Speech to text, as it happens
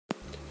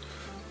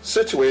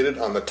Situated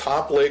on the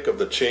top lake of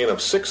the chain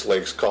of 6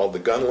 lakes called the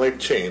Gunn Lake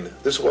chain,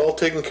 this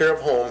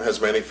well-taken-care-of home has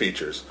many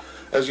features.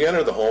 As you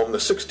enter the home, the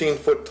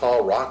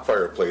 16-foot-tall rock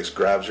fireplace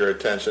grabs your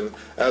attention,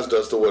 as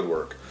does the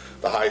woodwork.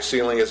 The high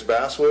ceiling is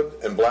basswood,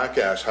 and black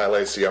ash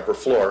highlights the upper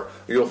floor.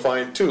 You'll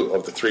find 2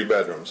 of the 3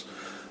 bedrooms.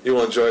 You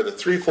will enjoy the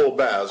 3 full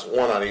baths,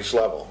 1 on each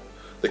level.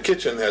 The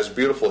kitchen has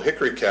beautiful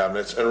hickory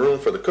cabinets and room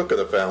for the cook of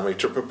the family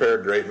to prepare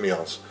great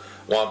meals.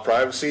 Want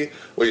privacy?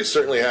 Well, you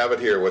certainly have it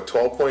here with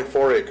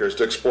 12.4 acres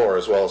to explore,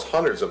 as well as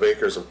hundreds of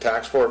acres of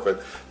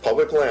tax-forfeit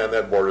public land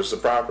that borders the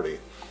property.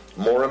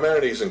 More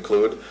amenities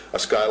include a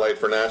skylight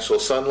for natural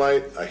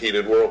sunlight, a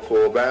heated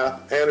whirlpool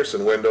bath,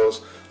 Anderson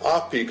windows,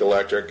 off-peak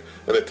electric,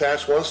 an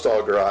attached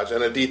 1-stall garage,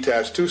 and a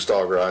detached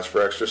 2-stall garage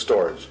for extra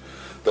storage.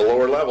 The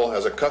lower level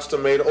has a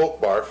custom-made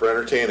oak bar for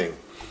entertaining.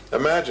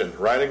 Imagine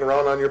riding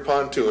around on your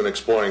pontoon,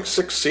 exploring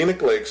 6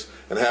 scenic lakes,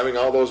 and having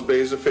all those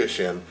bays to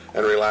fish in,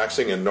 and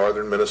relaxing in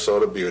northern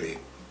Minnesota beauty.